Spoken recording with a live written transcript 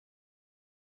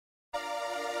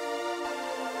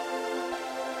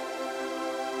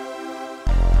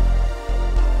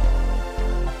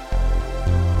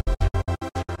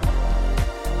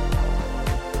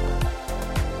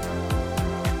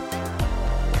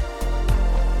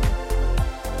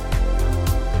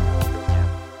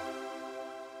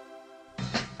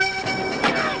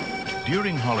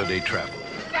During holiday travel,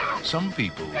 some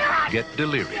people get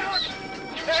delirious,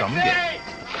 some get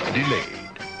delayed,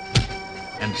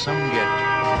 and some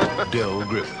get Del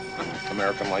Griffith.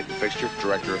 American Light and Fixture,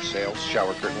 Director of Sales,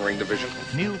 Shower Curtain Ring Division.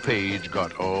 Neil Page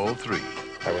got all three.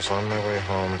 I was on my way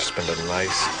home to spend a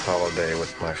nice holiday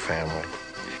with my family.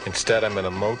 Instead, I'm in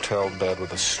a motel bed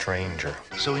with a stranger.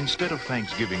 So instead of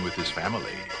Thanksgiving with his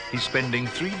family, he's spending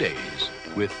 3 days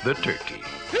with the turkey.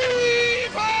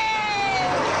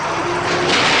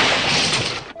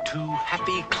 Two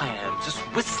happy clams just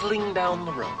whistling down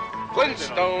the road.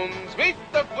 Flintstones, meet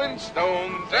the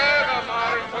Flintstones, they're the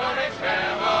modern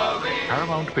family.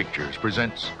 Paramount Pictures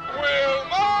presents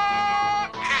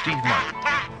Wilma! Steve Martin,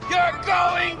 You're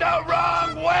going the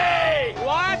wrong way!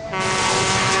 What?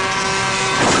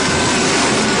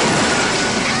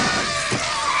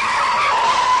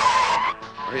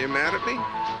 Are you mad at me?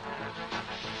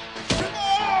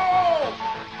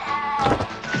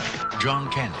 John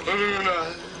Candy,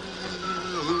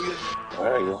 Why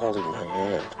are you holding my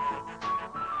hand?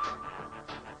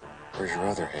 Where's your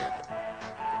other hand?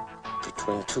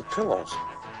 Between two pillows.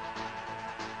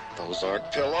 Those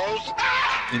aren't pillows.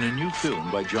 in a new film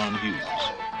by John Hughes.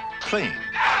 Planes,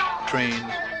 Trains,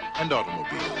 and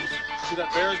Automobiles. See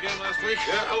that Bears game last week?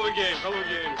 Yeah, hell of a game, hell of a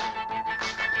game.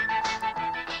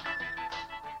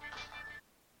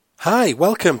 Hi,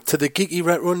 welcome to the Geeky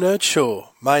Retro Nerd Show.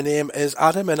 My name is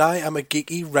Adam and I am a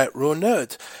geeky retro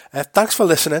nerd. Thanks for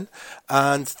listening,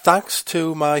 and thanks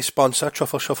to my sponsor,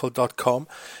 TruffleShuffle.com.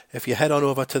 If you head on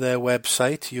over to their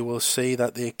website, you will see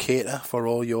that they cater for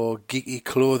all your geeky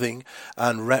clothing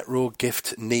and retro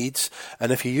gift needs.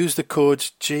 And if you use the code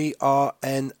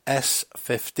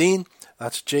GRNS15,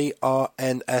 that's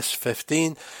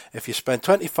GRNS15, if you spend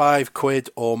 25 quid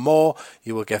or more,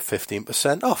 you will get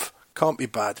 15% off. Can't be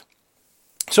bad.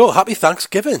 So, happy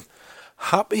Thanksgiving.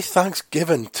 Happy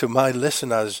Thanksgiving to my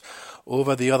listeners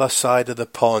over the other side of the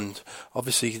pond.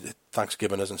 Obviously,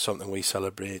 Thanksgiving isn't something we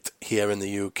celebrate here in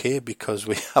the UK because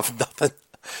we have nothing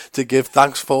to give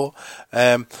thanks for.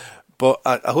 But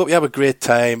I hope you have a great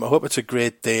time. I hope it's a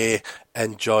great day.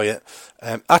 Enjoy it.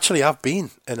 Actually, I've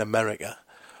been in America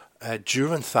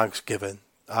during Thanksgiving.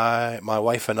 My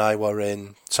wife and I were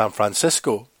in San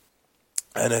Francisco.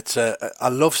 And it's I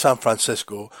love San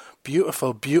Francisco.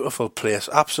 Beautiful, beautiful place.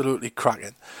 Absolutely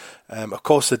cracking. Of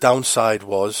course, the downside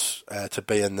was to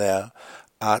being there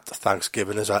at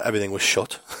Thanksgiving is that everything was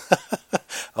shut.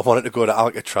 I wanted to go to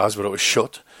Alcatraz, but it was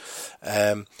shut.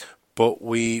 But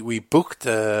we booked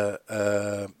a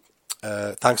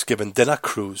Thanksgiving dinner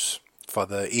cruise for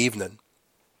the evening.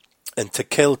 And to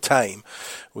kill time,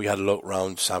 we had a look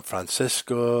around San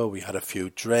Francisco. We had a few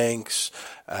drinks.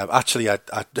 Actually,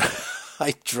 I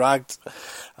dragged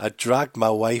my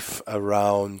wife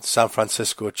around San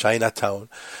Francisco Chinatown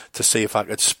to see if I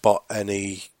could spot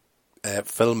any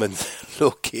filming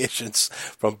locations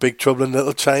from Big Trouble in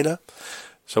Little China.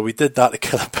 So we did that to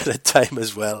kill a bit of time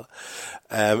as well.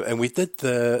 And we did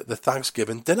the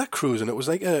Thanksgiving dinner cruise, and it was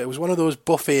like it was one of those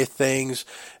buffet things,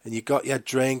 and you got your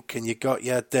drink and you got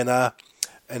your dinner.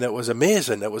 And it was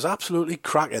amazing. It was absolutely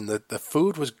cracking. The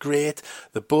food was great.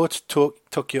 The boat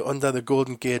took you under the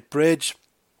Golden Gate Bridge.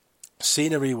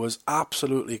 Scenery was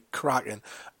absolutely cracking,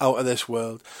 out of this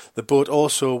world. The boat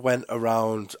also went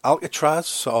around Alcatraz,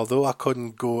 so although I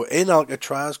couldn't go in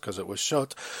Alcatraz because it was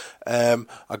shut, I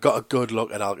got a good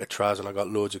look at Alcatraz and I got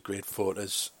loads of great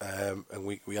photos. And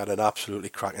we had an absolutely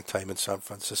cracking time in San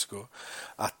Francisco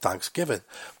at Thanksgiving.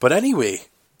 But anyway,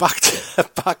 back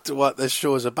to what this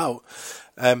show is about.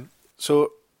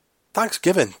 So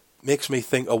Thanksgiving makes me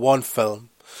think of one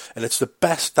film, and it's the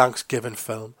best Thanksgiving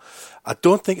film. I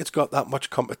don't think it's got that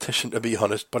much competition, to be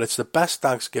honest, but it's the best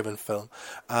Thanksgiving film,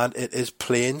 and it is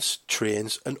Planes,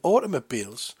 Trains, and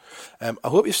Automobiles. I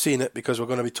hope you've seen it because we're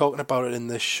going to be talking about it in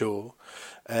this show.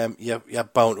 You're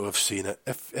bound to have seen it.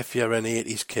 If you're an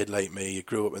 80s kid like me, you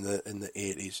grew up in the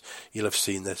 80s, you'll have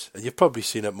seen this. And you've probably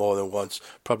seen it more than once,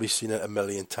 probably seen it a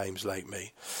million times like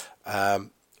me.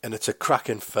 And it's a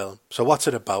cracking film. So what's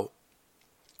it about?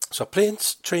 So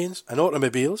Planes, Trains, and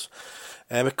Automobiles.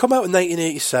 It came out in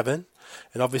 1987,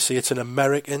 and obviously it's an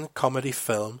American comedy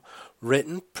film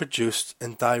written, produced,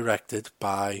 and directed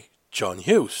by John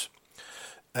Hughes.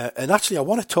 And actually, I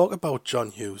want to talk about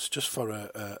John Hughes just for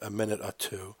a minute or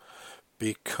two,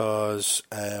 because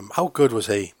how good was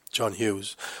he, John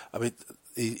Hughes? I mean,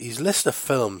 his list of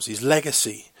films, his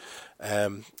legacy,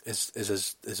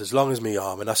 is as long as my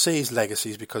arm, and I say his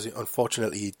legacies because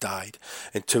unfortunately he died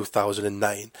in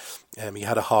 2009. He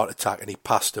had a heart attack and he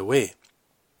passed away.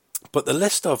 But the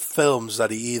list of films that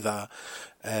he either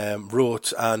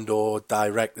wrote and or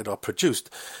directed or produced,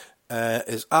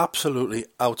 is absolutely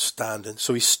outstanding.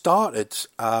 So he started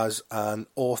as an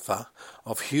author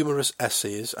of humorous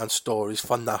essays and stories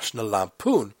for National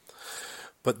Lampoon.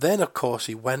 But then, of course,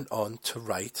 he went on to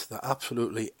write the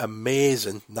absolutely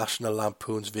amazing National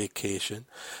Lampoon's Vacation.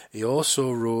 He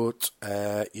also wrote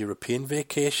European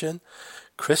Vacation,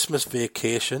 Christmas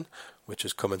Vacation, which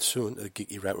is coming soon, the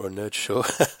Geeky Retro Nerd Show,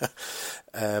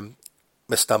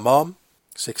 Mr. Mom,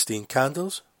 16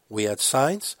 Candles, Weird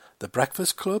Science, The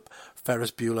Breakfast Club,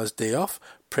 Ferris Bueller's Day Off,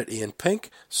 Pretty in Pink,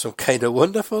 Some Kind of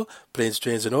Wonderful, Planes,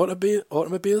 Trains and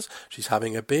Automobiles, She's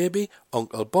Having a Baby,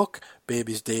 Uncle Buck,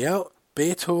 Baby's Day Out,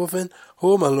 Beethoven,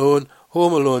 Home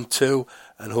Alone 2,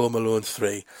 and Home Alone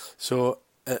 3. So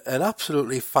an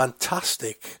absolutely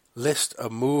fantastic list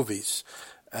of movies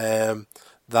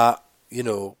that, you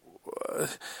know,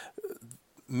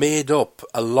 made up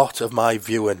a lot of my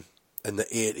viewing in the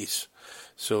 80s.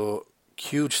 So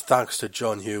huge thanks to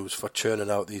John Hughes for churning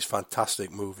out these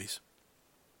fantastic movies.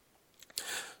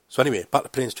 So anyway, back to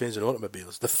Planes, Trains and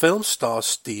Automobiles. The film stars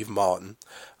Steve Martin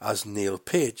as Neil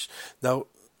Page. Now,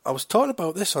 I was talking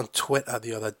about this on Twitter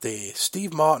the other day.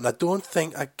 Steve Martin, I don't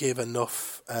think I gave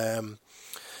enough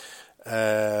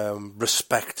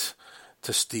respect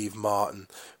to Steve Martin,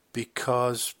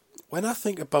 because when I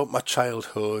think about my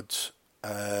childhood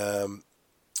and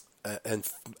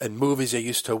movies I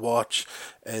used to watch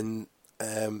and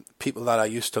people that I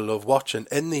used to love watching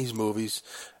in these movies,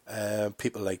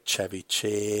 people like Chevy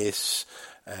Chase,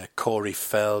 Corey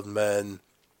Feldman,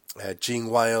 Gene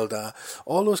Wilder,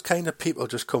 all those kind of people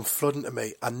just come flooding to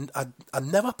me. I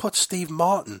never put Steve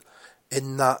Martin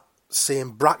in that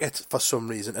same bracket for some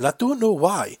reason, and I don't know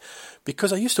why,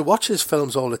 because I used to watch his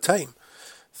films all the time.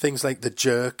 Things like The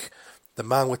Jerk, The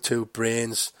Man with Two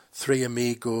Brains, Three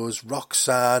Amigos,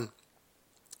 Roxanne,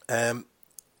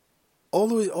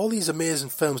 all these amazing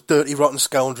films, Dirty Rotten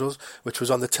Scoundrels, which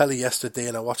was on the telly yesterday,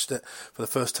 and I watched it for the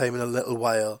first time in a little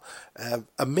while.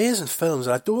 Amazing films,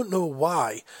 and I don't know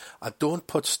why I don't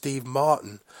put Steve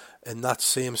Martin in that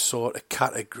same sort of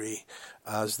category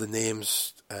as the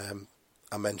names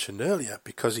I mentioned earlier,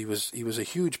 because he was a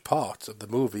huge part of the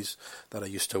movies that I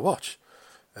used to watch.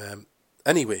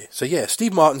 Anyway, so yeah,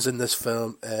 Steve Martin's in this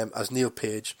film as Neil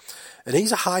Page, and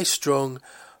he's a high-strung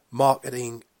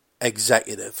marketing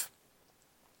executive.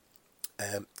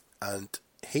 And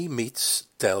he meets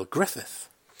Del Griffith,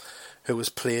 who was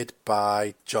played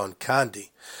by John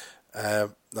Candy. Now,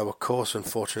 of course,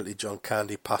 unfortunately, John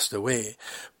Candy passed away,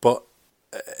 but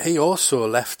he also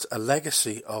left a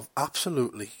legacy of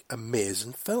absolutely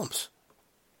amazing films.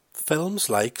 Films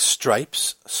like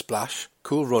Stripes, Splash,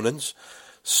 Cool Runnings,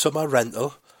 Summer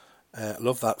Rental,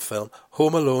 love that film,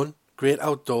 Home Alone, Great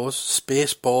Outdoors,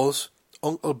 Spaceballs,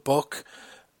 Uncle Buck,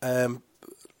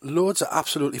 loads of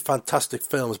absolutely fantastic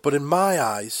films. But in my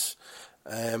eyes,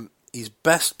 his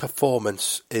best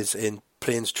performance is in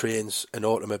Planes, Trains and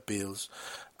Automobiles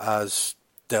as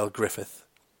Del Griffith.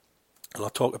 And I'll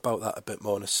talk about that a bit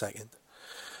more in a second.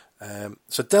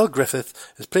 So Del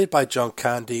Griffith is played by John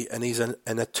Candy, and he's an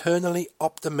eternally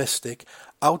optimistic,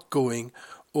 outgoing,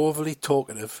 overly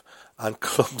talkative and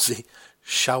clumsy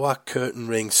shower curtain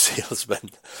ring salesman.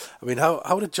 I mean,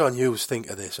 how did John Hughes think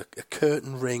of this? A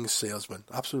curtain ring salesman.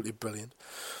 Absolutely brilliant.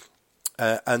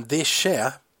 And they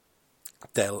share,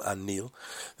 Del and Neil,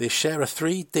 they share a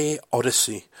 3-day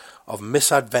odyssey of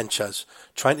misadventures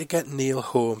trying to get Neil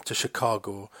home to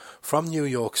Chicago from New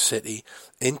York City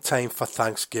in time for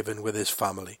Thanksgiving with his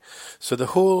family. So the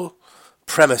whole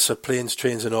premise of Planes,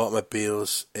 Trains and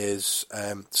Automobiles is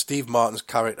Steve Martin's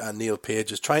character, Neil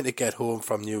Page, is trying to get home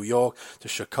from New York to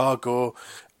Chicago,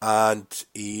 and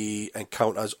he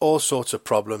encounters all sorts of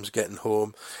problems getting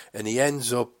home, and he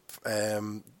ends up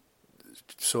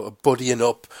sort of buddying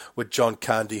up with John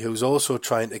Candy, who's also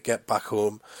trying to get back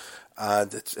home.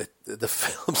 And the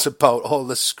film's about all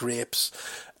the scrapes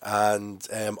and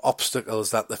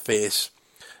obstacles that they face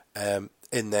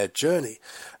in their journey.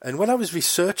 And when I was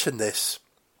researching this,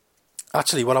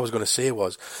 actually what I was going to say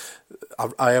was,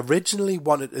 I originally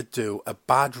wanted to do a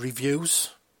bad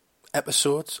reviews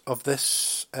episode of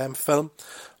this film,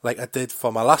 like I did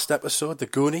for my last episode, The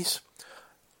Goonies.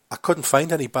 I couldn't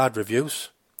find any bad reviews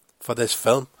for this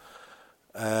film.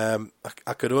 I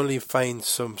could only find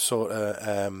some sort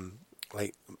of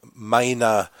like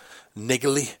minor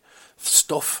niggly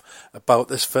stuff about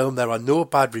this film. There are no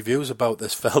bad reviews about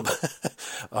this film,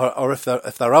 or if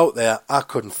they're out there, I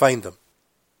couldn't find them.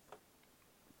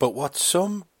 But what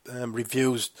some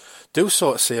reviews do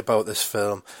sort of say about this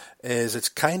film is it's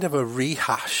kind of a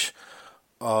rehash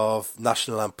of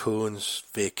National Lampoon's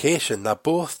Vacation.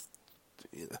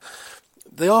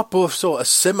 They are both sort of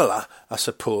similar, I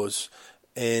suppose,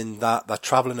 in that they're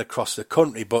travelling across the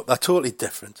country, but they're totally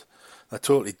different. I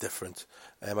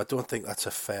don't think that's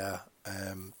a fair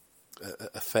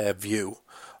view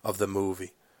of the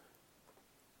movie.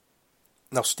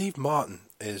 Now, Steve Martin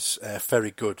is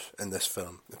very good in this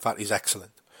film. In fact, he's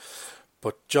excellent.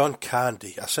 But John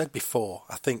Candy, I said before,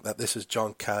 I think that this is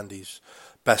John Candy's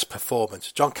best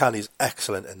performance. John Candy is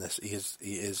excellent in this. He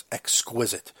is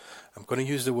exquisite. I'm going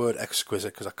to use the word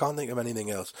exquisite because I can't think of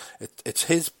anything else. It's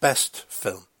his best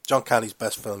film. John Candy's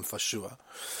best film for sure.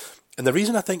 And the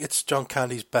reason I think it's John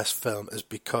Candy's best film is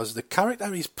because the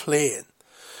character he's playing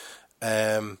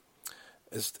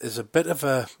is a bit of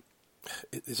a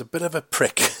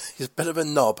prick. He's a bit of a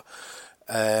knob.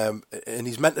 And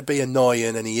he's meant to be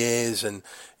annoying, and he is, and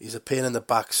he's a pain in the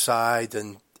backside,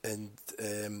 and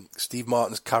Steve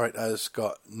Martin's character has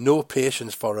got no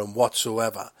patience for him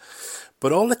whatsoever.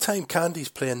 But all the time Candy's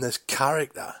playing this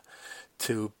character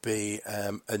to be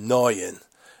annoying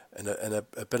and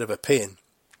a bit of a pain,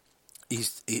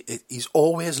 he's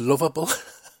always lovable.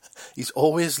 He's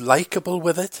always likeable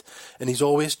with it, and he's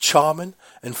always charming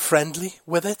and friendly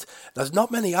with it. There's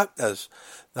not many actors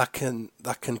that can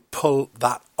pull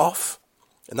that off,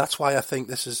 and that's why I think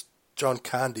this is John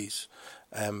Candy's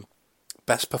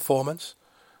best performance.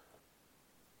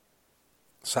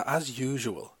 So as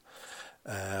usual,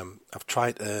 I've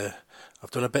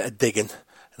done a bit of digging,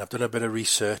 and I've done a bit of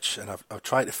research, and I've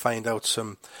tried to find out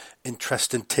some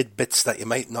interesting tidbits that you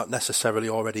might not necessarily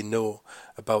already know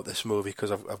about this movie,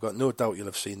 because I've got no doubt you'll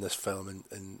have seen this film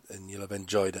and you'll have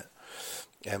enjoyed it.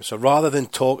 So rather than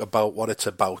talk about what it's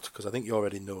about, because I think you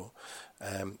already know,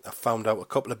 I found out a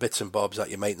couple of bits and bobs that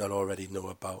you might not already know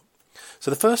about. So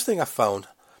the first thing I found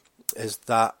is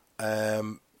that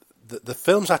the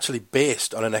film's actually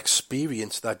based on an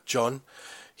experience that John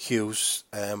Hughes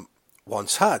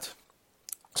once had.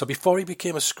 So before he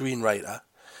became a screenwriter,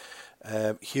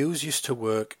 Hughes used to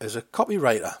work as a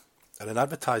copywriter at an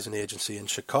advertising agency in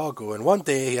Chicago. And one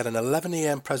day he had an 11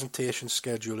 a.m. presentation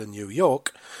scheduled in New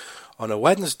York on a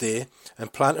Wednesday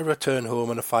and planned to return home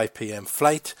on a 5 p.m.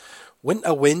 flight.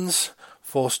 Winter winds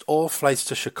forced all flights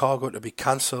to Chicago to be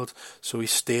cancelled, so he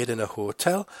stayed in a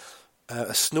hotel.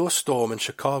 A snowstorm in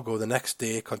Chicago the next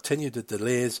day continued the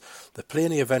delays. The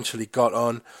plane he eventually got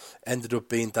on ended up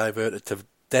being diverted to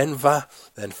Denver,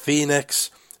 then Phoenix,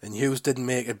 and Hughes didn't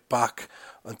make it back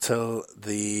until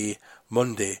the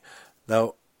Monday.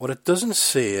 Now, what it doesn't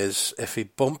say is if he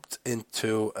bumped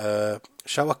into a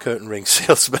shower curtain ring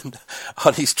salesman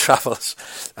on his travels.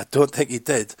 I don't think he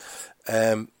did.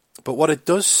 But what it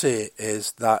does say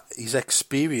is that his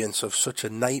experience of such a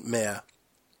nightmare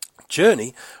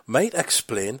journey might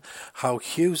explain how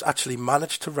Hughes actually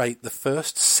managed to write the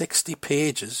first 60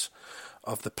 pages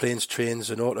of the Planes, Trains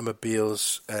and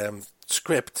Automobiles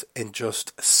script in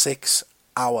just 6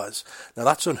 hours. Now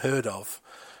that's unheard of.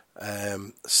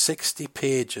 60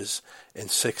 pages in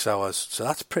 6 hours. So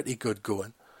that's pretty good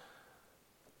going.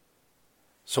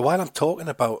 So while I'm talking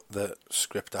about the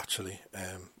script actually,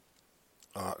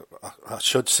 I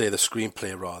should say the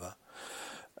screenplay rather,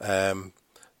 the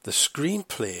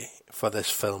screenplay for this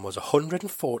film was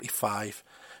 145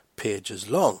 pages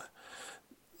long.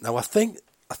 Now I think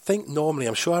normally,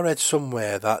 I'm sure I read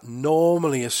somewhere that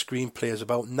normally a screenplay is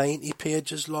about 90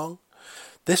 pages long.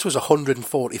 This was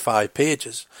 145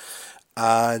 pages.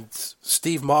 And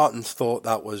Steve Martin thought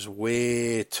that was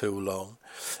way too long.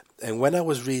 And when I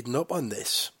was reading up on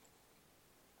this,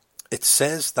 it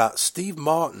says that Steve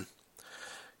Martin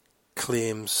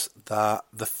claims that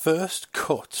the first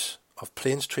cut of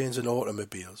Planes, Trains and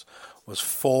Automobiles was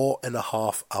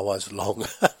 4.5 hours long.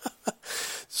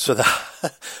 So they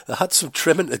had some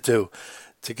trimming to do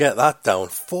to get that down.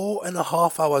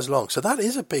 4.5 hours long. So that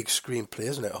is a big screenplay,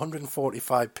 isn't it?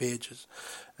 145 pages.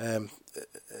 And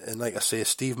like I say,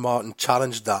 Steve Martin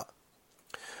challenged that.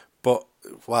 But,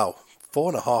 wow,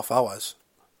 4.5 hours.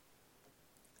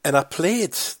 And I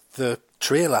played the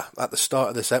trailer at the start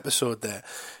of this episode there.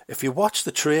 If you watch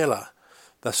the trailer,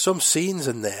 there's some scenes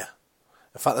in there.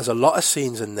 In fact, there's a lot of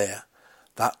scenes in there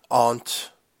that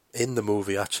aren't in the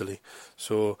movie, actually.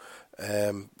 So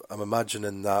I'm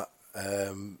imagining that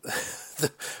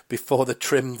before they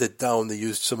trimmed it down, they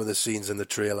used some of the scenes in the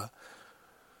trailer.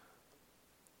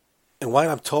 And while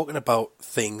I'm talking about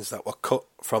things that were cut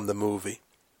from the movie,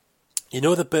 you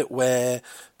know the bit where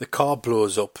the car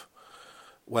blows up?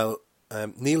 Well,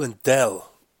 Neil and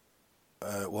Del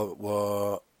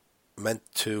were meant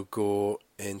to go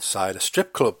inside a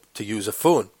strip club to use a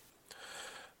phone.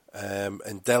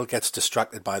 And Del gets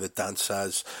distracted by the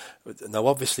dancers. Now,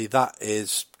 obviously, that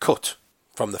is cut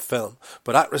from the film.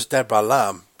 But actress Deborah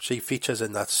Lamb, she features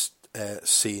in that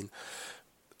scene.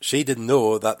 she didn't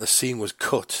know that the scene was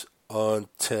cut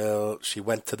until she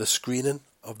went to the screening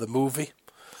of the movie.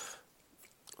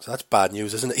 So that's bad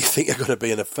news, isn't it? You think you're going to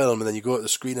be in a film and then you go to the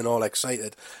screening all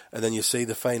excited and then you see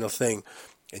the final thing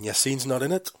and your scene's not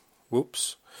in it.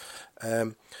 Whoops.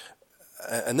 And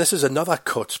this is another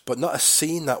cut, but not a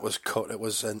scene that was cut. It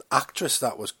was an actress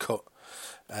that was cut.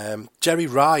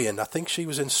 Jeri Ryan, I think she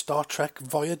was in Star Trek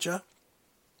Voyager.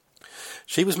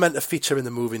 She was meant to feature in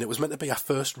the movie and it was meant to be her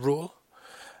first role.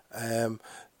 Now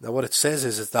what it says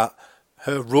is that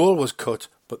her role was cut,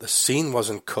 but the scene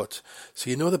wasn't cut. So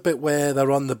you know the bit where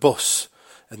they're on the bus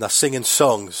and they're singing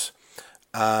songs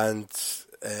and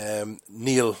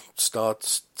Neil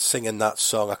starts singing that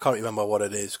song. I can't remember what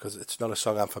it is because it's not a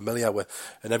song I'm familiar with.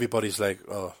 And everybody's like,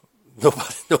 oh,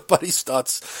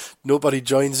 nobody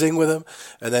joins in with him.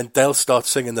 And then Del starts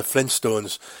singing the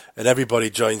Flintstones and everybody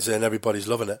joins in, everybody's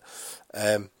loving it.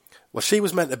 Well, she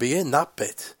was meant to be in that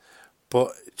bit,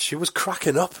 but she was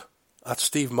cracking up at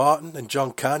Steve Martin and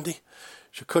John Candy.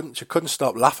 She couldn't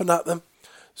stop laughing at them.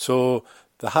 So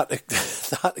they had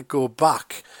to go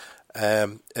back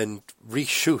and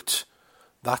reshoot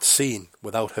that scene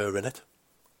without her in it.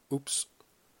 Oops.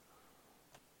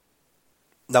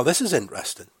 Now this is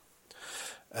interesting.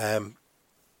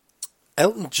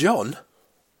 Elton John,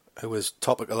 who is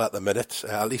topical at the minute,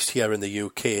 at least here in the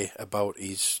UK, about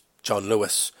his John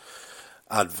Lewis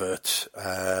advert,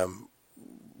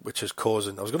 which is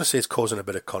causing, I was going to say it's causing a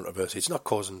bit of controversy. It's not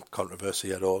causing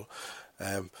controversy at all.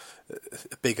 A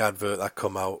big advert that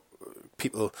come out,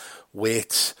 people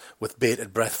wait with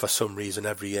bated breath for some reason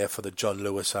every year for the John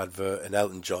Lewis advert, and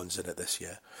Elton John's in it this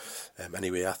year.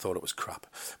 Anyway, I thought it was crap.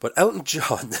 But Elton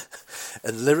John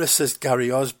and lyricist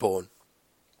Gary Osborne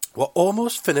were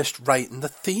almost finished writing the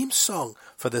theme song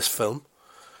for this film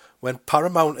when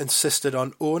Paramount insisted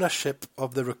on ownership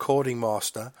of the recording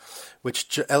master,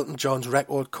 which Elton John's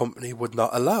record company would not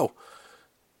allow.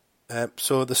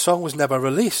 So the song was never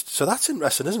released. So that's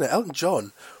interesting, isn't it? Elton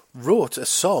John wrote a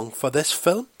song for this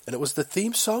film, and it was the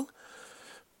theme song.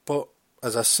 But,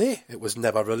 as I say, it was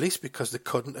never released because they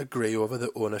couldn't agree over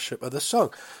the ownership of the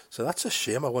song. So that's a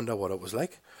shame. I wonder what it was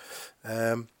like.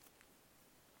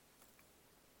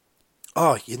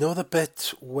 Oh, you know the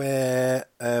bit where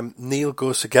Neil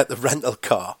goes to get the rental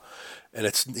car, and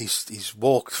he's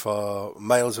walked for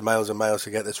miles and miles and miles to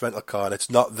get this rental car, and it's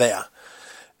not there,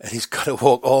 and he's got to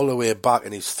walk all the way back,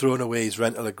 and he's thrown away his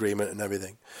rental agreement and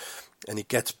everything, and he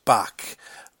gets back,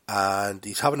 and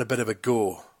he's having a bit of a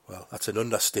go. Well, that's an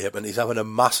understatement. He's having a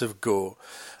massive go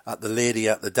at the lady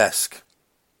at the desk.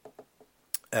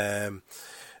 That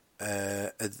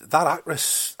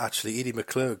actress, actually, Edie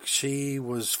McClurg, she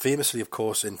was famously, of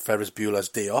course, in Ferris Bueller's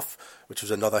Day Off, which was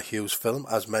another Hughes film,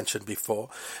 as mentioned before,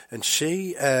 and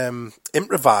she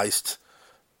improvised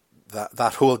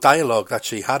that whole dialogue that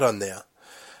she had on there.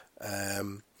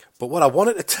 But what I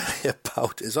wanted to tell you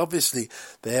about is obviously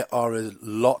there are a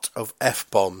lot of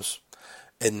F-bombs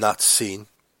in that scene,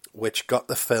 which got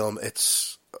the film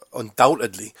its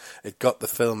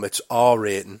R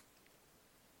rating.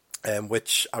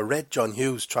 Which I read John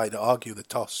Hughes tried to argue the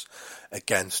toss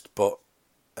against, but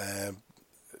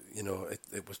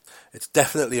it's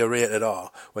definitely a rated R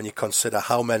when you consider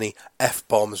how many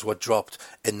F-bombs were dropped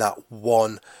in that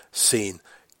one scene.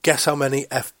 Guess how many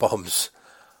F-bombs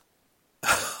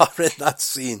are in that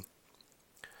scene?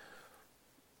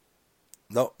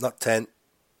 No, not 10,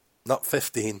 not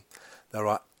 15. There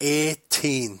are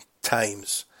 18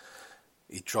 times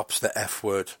he drops the F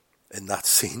word in that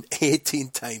scene.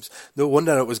 18 times. No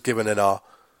wonder it was given an R.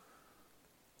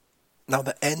 Now,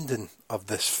 the ending of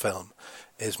this film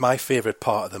is my favourite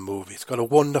part of the movie. It's got a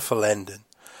wonderful ending.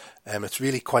 It's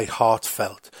really quite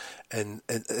heartfelt. And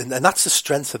that's the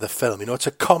strength of the film. You know, it's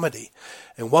a comedy.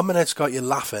 And 1 minute it's got you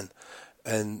laughing,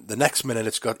 and the next minute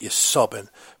it's got you sobbing,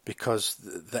 because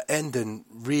the ending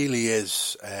really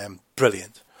is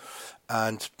brilliant.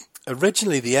 And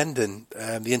originally the ending,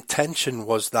 the intention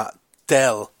was that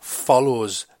Del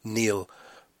follows Neil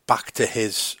back to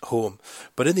his home,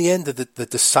 but in the end they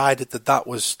decided that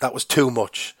was too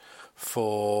much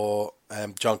for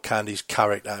John Candy's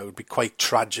character. It would be quite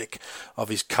tragic of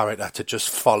his character to just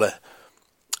follow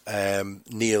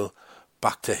Neil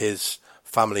back to his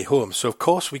family home. So of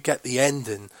course we get the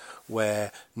ending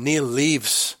where Neil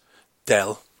leaves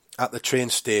Del at the train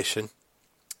station,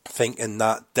 thinking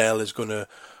that Del is going to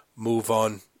move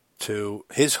on to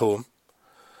his home.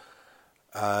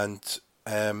 And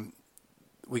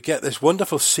we get this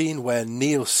wonderful scene where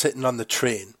Neil's sitting on the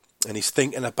train and he's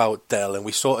thinking about Del, and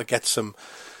we sort of get some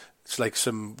it's like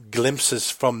some glimpses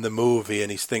from the movie,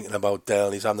 and he's thinking about Dell,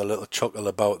 and he's having a little chuckle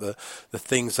about the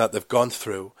things that they've gone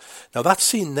through. Now, that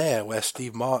scene there where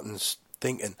Steve Martin's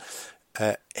thinking,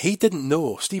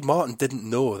 Steve Martin didn't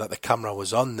know that the camera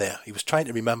was on there. He was trying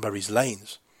to remember his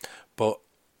lines, but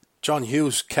John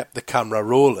Hughes kept the camera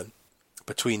rolling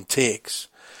between takes,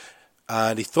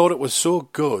 and he thought it was so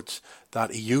good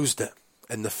that he used it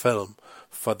in the film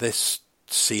for this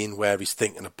scene where he's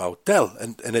thinking about Dell,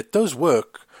 and it does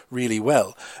work really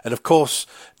well. And of course,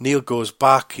 Neil goes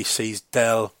back, he sees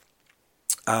Dell,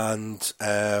 and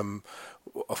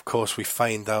of course we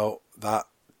find out that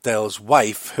Dell's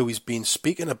wife, who he's been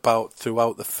speaking about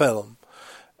throughout the film,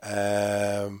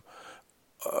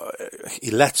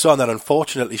 he lets on that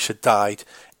unfortunately she died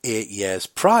 8 years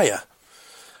prior.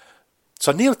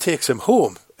 So Neil takes him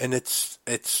home, and it's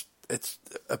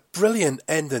a brilliant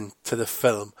ending to the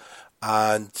film.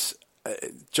 And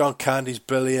John Candy's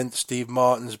brilliant, Steve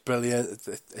Martin's brilliant.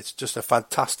 It's just a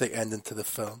fantastic ending to the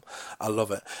film. I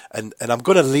love it. And I'm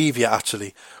going to leave you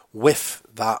actually with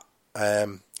that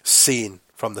scene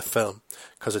from the film,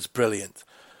 because it's brilliant.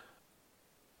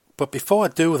 But before I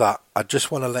do that, I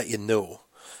just want to let you know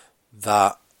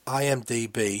that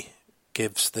IMDb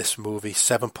gives this movie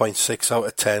 7.6 out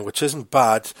of 10, which isn't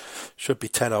bad, should be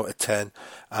 10 out of 10.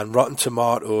 And Rotten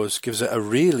Tomatoes gives it a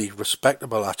really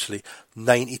respectable, actually,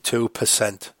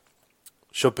 92%.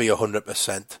 Should be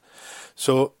 100%.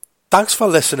 So thanks for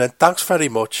listening. Thanks very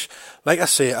much. Like I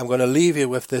say, I'm going to leave you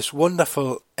with this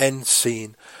wonderful end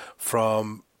scene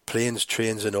from Planes,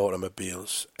 Trains and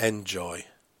Automobiles. Enjoy.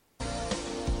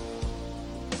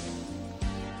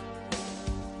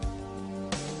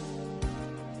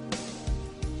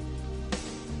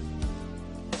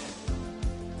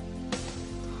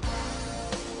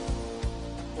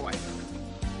 Boy,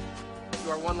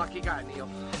 you are one lucky guy, Neil.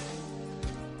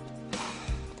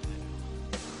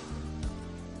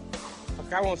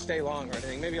 Look, I won't stay long or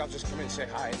anything. Maybe I'll just come in and say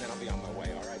hi, and then I'll be on my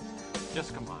way, all right?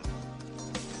 Just come on.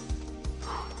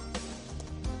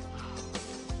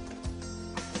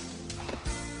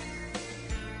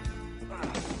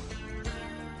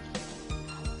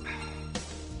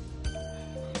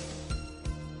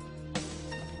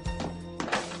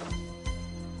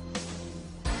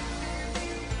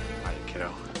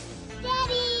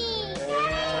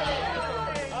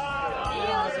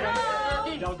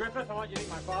 Del Griffith, I want you to meet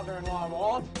my father-in-law,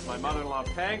 Walt, my mother-in-law,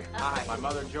 Peg. Hi. My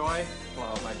mother, Joy.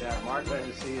 Well, my dad, Mark. Glad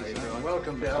to see you, son.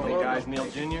 Welcome, Bill. Hey, guys, Neil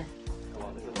Jr.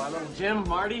 My little Jim,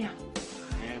 Marty.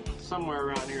 And somewhere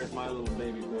around here is my little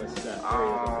baby boy, Seth.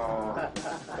 Oh.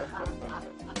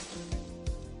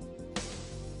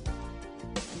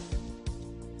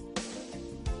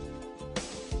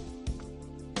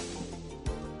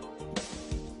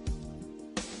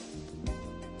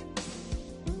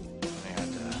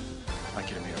 I'd like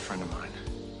you to meet a friend of mine.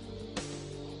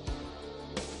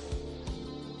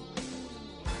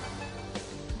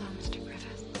 Hello, Mr.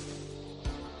 Griffith.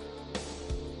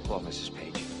 Hello, Mrs.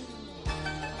 Page.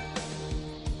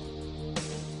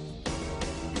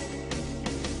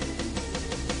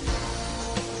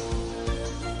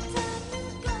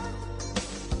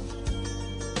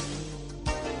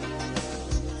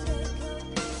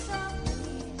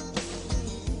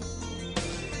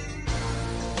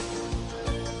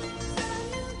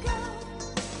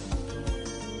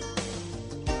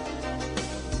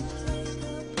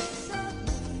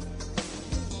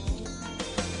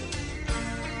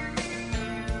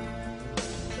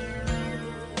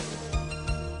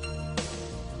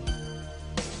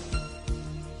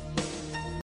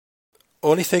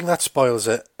 Only thing that spoils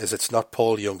it is it's not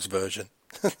Paul Young's version.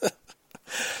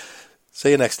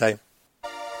 See you next time.